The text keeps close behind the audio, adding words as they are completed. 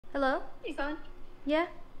Hello? Yvonne, Yeah?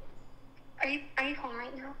 are you home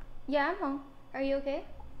right now? Yeah, I'm home. Are you okay?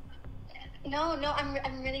 No,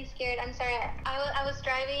 I'm really scared. I'm sorry. I was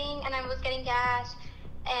driving and I was getting gas,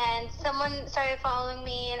 and someone started following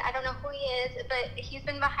me, and I don't know who he is, but he's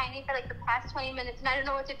been behind me for like the past 20 minutes, and I don't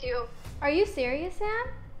know what to do. Are you serious, Sam?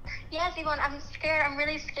 Yes, Yvonne, I'm scared. I'm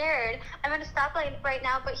really scared. I'm at a stoplight right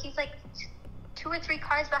now, but he's like 2 or 3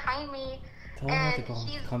 cars behind me, and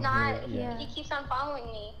he's not. Yeah. He keeps on following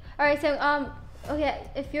me. All right, so okay,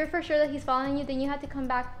 if you're for sure that he's following you, then you have to come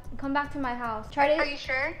back to my house. Are you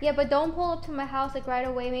sure? Yeah, but don't pull up to my house like right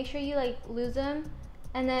away. Make sure you like lose him,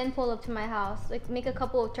 and then pull up to my house. Like make a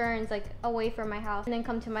couple of turns like away from my house, and then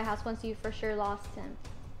come to my house once you for sure lost him.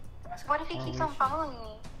 What if he keeps on following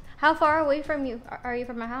me? How far away from you are you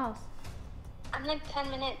from my house? I'm like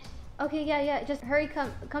 10 minutes. Okay, yeah. Just hurry,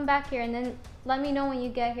 come back here, and then let me know when you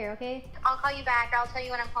get here, okay? I'll call you back, or I'll tell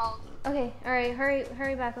you when I'm home. Okay, all right,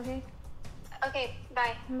 hurry back, okay? Okay,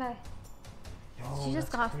 bye. Bye. Yo, She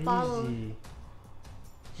just got crazy. followed.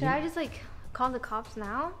 Should I just like call the cops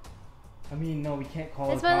now? I mean, no, we can't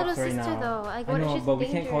call It's the my cops little right sister now. though. Like, I what if know, she's but we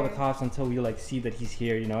can't call the danger? cops until we like see that he's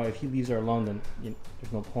here. You know, if he leaves her alone, then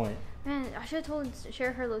there's no point. Man, I should have told her to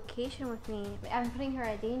share her location with me. I'm putting her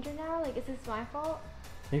at danger now. Like, is this my fault?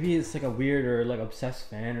 Maybe it's like a weird or like obsessed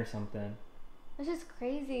fan or something. It's just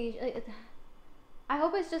crazy. Like, I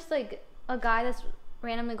hope it's just like a guy that's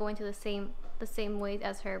randomly going to the same way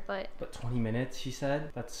as her. But 20 minutes, she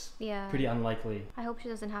said. That's yeah, pretty unlikely. I hope she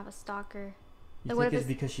doesn't have a stalker. You Like, think it's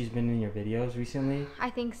because she's been in your videos recently? I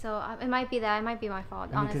think so. It might be that. It might be my fault.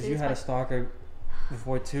 Honestly, Because you had a stalker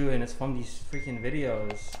before too, and it's from these freaking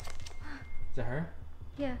videos. Is it her?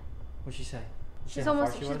 Yeah. What'd she say? She's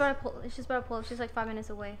almost. She's about to pull up. She's like 5 minutes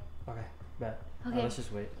away. Okay, bet. Okay. Let's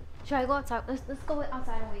just wait. Should I go outside? Let's go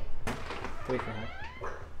outside and wait. Wait for her.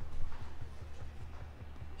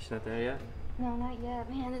 She's not there yet? No, not yet.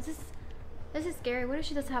 Man, this is scary. What if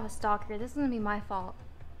she doesn't have a stalker? This is gonna be my fault.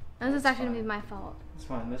 This is actually gonna be my fault. It's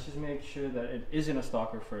fine. Let's just make sure that it isn't a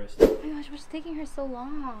stalker first. Oh my gosh, what's taking her so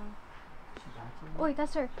long? Wait,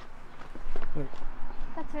 that's her. Wait.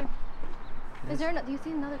 That's her. Is there? Do you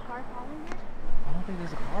see another car following her? I don't think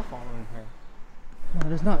there's a car following her. No,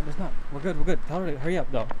 there's not. We're good. Tell her to hurry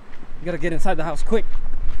up, though. You gotta get inside the house, quick.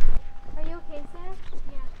 Are you okay, Sam?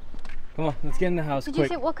 Yeah. Come on, let's get in the house, Did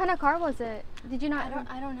quick. you see what kind of car was it? Did you not?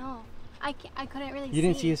 I don't know. I couldn't really see. You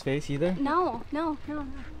didn't see his face either? No.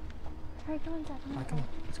 Hurry, come inside. Alright, come on.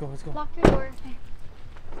 Let's go. Lock your door.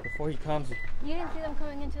 Before he comes. You didn't see them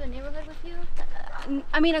coming into the neighborhood with you?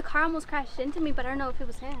 I mean, a car almost crashed into me, but I don't know if it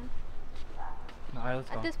was him. Alright, let's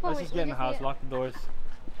go. At this point, Let's just we get in the just house, need- lock the doors.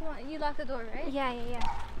 Come on, you locked the door, right? Yeah.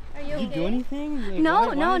 Are you Did you okay? do anything? Like, No. why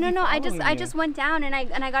is he I following just you? went down and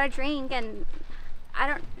I got a drink, and I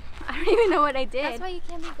don't even know what I did. That's why you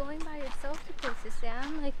can't be going by yourself to places,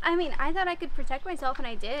 Sam. Like, I mean, I thought I could protect myself, and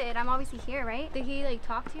I did. I'm obviously here, right? did he like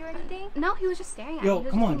talk to you or anything? No, he was just staring at me. Yo, He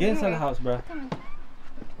was come just on, get inside weird. the house, bro. Come on.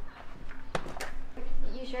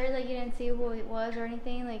 You sure like you didn't see who it was or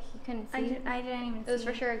anything? Like you couldn't see? I didn't even see. It was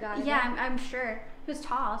for sure a guy. Yeah, I'm sure. He was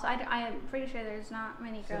tall, so I'm pretty sure there's not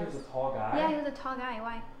many Said he girls. was a tall guy? Yeah, he was a tall guy.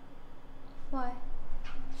 Why? Why?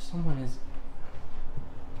 Someone's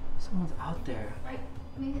out there. Like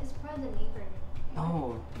maybe it's probably the neighbor.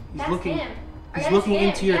 No, he's That's looking. him. He's That's looking him.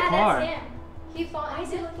 into your Yeah, car. That's him. He thought he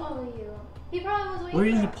did follow you. He probably was waiting. Where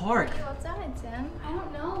did he for park? you outside, Sam. I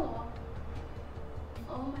don't know.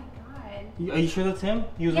 Oh my god. Are you sure that's him?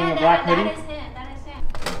 He was Yeah, wearing a black hoodie? that is him. That is him.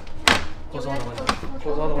 Close all the windows.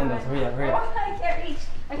 Close all the windows. Hurry up. Oh, I can't reach.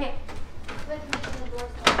 Okay.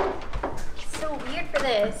 It's so weird for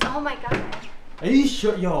this. Oh my god. Are you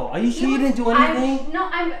sure? Yo, are you sure you didn't do anything?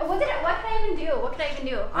 What can I even do? What could I even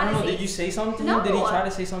do? Honestly. I don't know. Did you say something to No. him? Did he try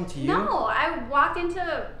to say something to you? No, I walked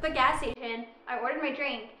into the gas station. I ordered my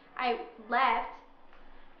drink. I left.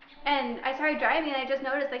 And I started driving, and I just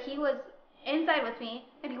noticed that he was inside with me,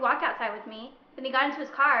 and he walked outside with me. Then he got into his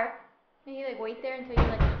car. And you like wait there until you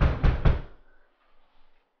like.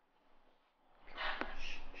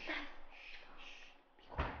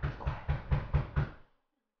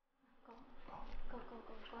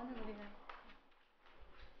 Go in the living room.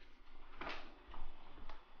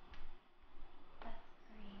 That's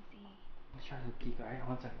crazy. Let's try to peek. Alright,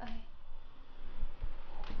 1 second. Okay.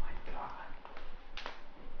 Oh my god.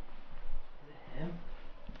 Is it him?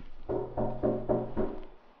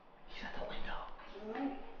 He's at the window.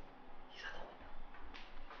 He's at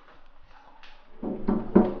the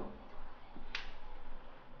window.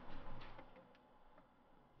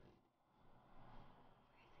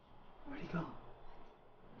 Where'd he go?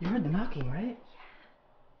 You heard the knocking, right?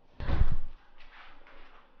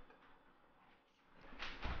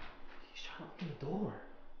 open the door.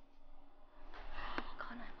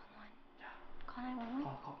 Call 911. Yeah. Call 911.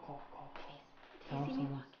 Call. Tell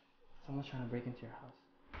them someone's trying to break into your house.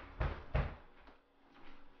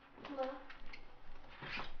 Hello?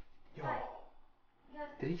 Yo. Hi. Yes.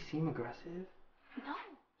 Did he seem aggressive? No.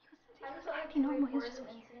 I just wanted to report some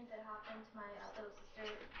incident that happened to my little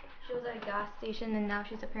sister. She was at a gas station and now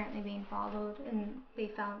she's apparently being followed and they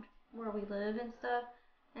found where we live and stuff.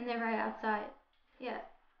 And they're right outside. Yeah.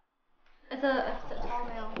 It's a tall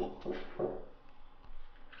male.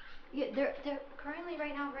 Yeah, they're currently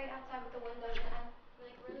right now right outside with the windows and I'm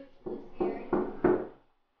like really scared.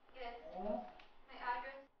 Yes. My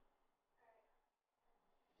address.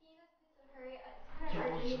 Can you guys please hurry? It's kind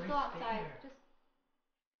of urgent. He's still outside. Just.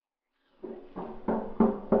 Okay.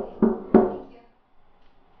 Thank you.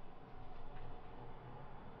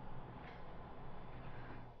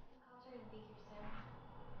 The cops are gonna be here soon.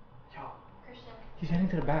 Yo. Christian. He's heading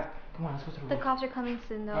to the back. Come on, let's go to the The roof. cops are coming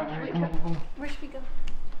soon though. Alright, come on. Where should we go?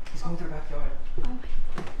 He's going to the backyard. Oh my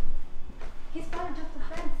God. He's about to jump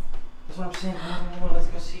the fence. That's what I'm saying. Come on, let's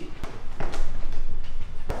go see.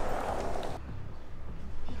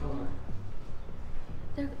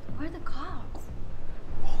 Where are the cops?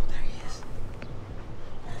 Oh, there he is.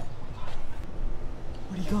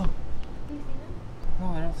 Where'd he go? Do you see him? No,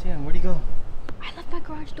 I don't see him. Where'd he go? I left my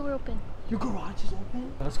garage door open. Your garage is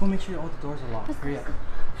open? Let's go make sure all the doors are locked. Hurry up.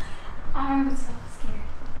 I'm so scared.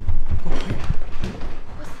 Go, hurry up.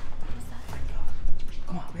 What's that? Oh my God.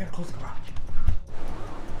 Come on, we gotta close the garage.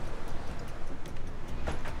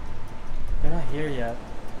 They're not here yet.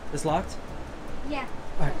 It's locked? Yeah.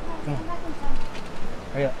 Alright, come on. Come back inside.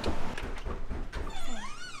 Hurry up. Oh my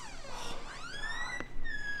God.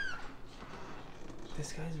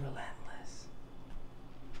 This guy's relentless.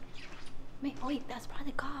 Wait, that's probably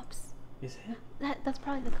the cops. Is it? That's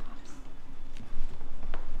probably the cops.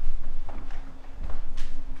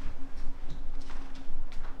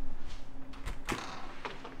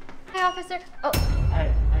 Hi, officer. Oh,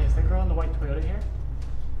 Hey, is the girl in the white Toyota here?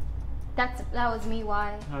 that was me.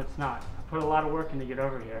 Why? No, it's not. I put a lot of work in to get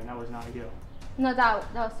over here, and that was not you. No,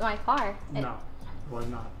 that was my car. No, it was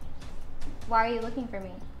not. Why are you looking for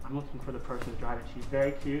me? I'm looking for the person who's driving. She's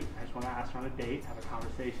very cute. I just want to ask her on a date, have a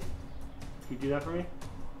conversation. Can you do that for me?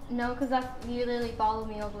 No, because you literally followed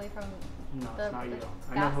me all the way from No, the, it's not the you.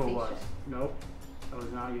 I gas know who it station. was. Nope, that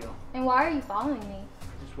was not you. And why are you following me?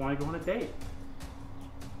 I just want to go on a date.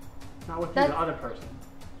 Not with you, That's- the other person.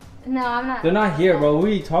 No, I'm not. They're not here, bro. What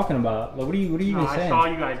are you talking about? Like, what are you No, even I saying? saw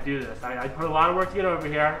you guys do this. I put a lot of work to get over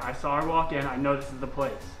here. I saw her walk in. I know this is the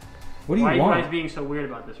place. What do you Why want? are you guys being so weird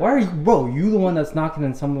about this? Why are you, bro? You the one that's knocking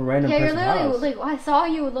in some random Yeah, you're person's literally house. like I saw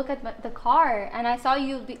you look at the car, and I saw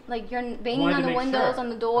you you're banging on the windows, on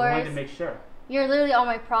the I doors. wanted to make sure. You're literally on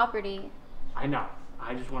my property. I know.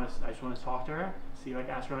 I just want to talk to her. See if I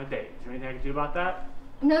can ask her on a date. Is there anything I can do about that?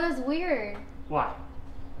 No, that's weird. Why?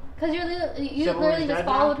 Cause you Chivalry's literally just dead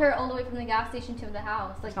followed now? her all the way from the gas station to the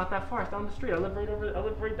house. Like It's not that far. It's down the street. I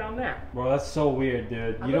live right down there. Bro, that's so weird,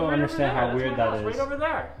 dude. I You live don't right over understand there. how That's weird my that house, is. Right over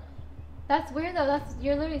there. that's weird though.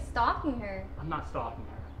 You're literally stalking her. I'm not stalking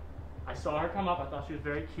her. I saw her come up. I thought she was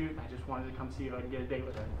very cute. I just wanted to come see if I could get a date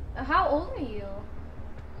with her. How old are you?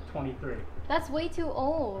 23. That's way too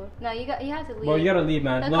old. No, you have to leave. Bro, you gotta leave,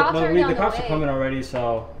 man. The Look, cops are the on the cops are way. coming already,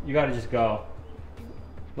 so you gotta just go.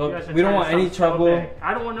 You Look, guys are we don't trying want to any something so trouble. big.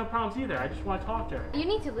 I don't want no problems either. I just want to talk to her. You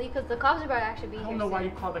need to leave because the cops are about to actually be I here don't know why you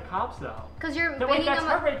soon. call the cops though. Cause you're No, wait, banging that's on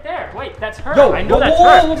her my. right there. Wait, that's her. Yo, I know whoa, that's whoa,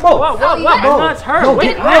 her. whoa, bro. Whoa, whoa, you whoa. guys- I know that's her. Yo, Wait,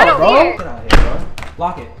 get get out, out of bro. here. Get out of here, bro.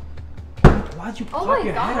 Lock it. Why'd you Oh pop my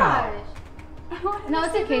your head out? gosh. No,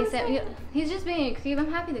 it's okay, Sam. He's just being a creep. I'm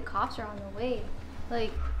happy the cops are on the way.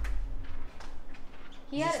 Like,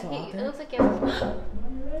 Is he still out it there? looks like it was.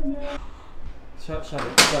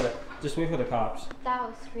 Shut it. Just wait for the cops. That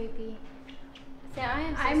was creepy. Sam, I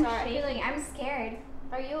am so I'm sorry. I feel shaking. like, I'm scared.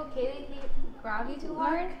 are you okay that he grabbed you too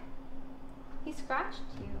hard? He scratched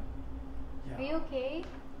you. Are you okay?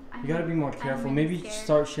 You gotta be more careful. really Maybe scared.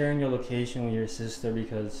 start sharing your location with your sister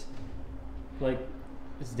because, like,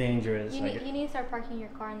 it's dangerous. You Like, need to start parking your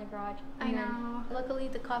car in the garage. I And then know. Luckily,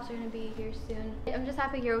 the cops are gonna be here soon. I'm just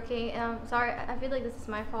happy you're okay. Sorry, I feel like this is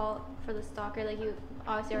my fault for the stalker. Like, you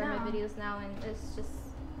obviously are in my No. videos now, and it's just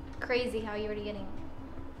crazy how you're already getting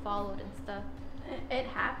followed and stuff. It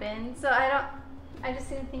happened, so I just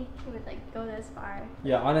didn't think he would like go this far.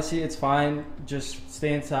 yeah, honestly, it's fine. Just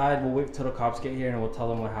stay inside. We'll wait till the cops get here and we'll tell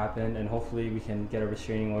them what happened, and hopefully we can get a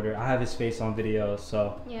restraining order. I have his face on video,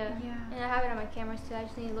 so Yeah. Yeah. And I have it on my cameras too. I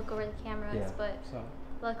just need to look over the cameras, yeah. but So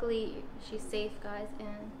luckily she's safe, guys.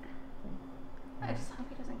 And I just hope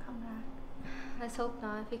he doesn't come back. let's hope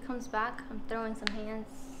not. If he comes back, I'm throwing some hands.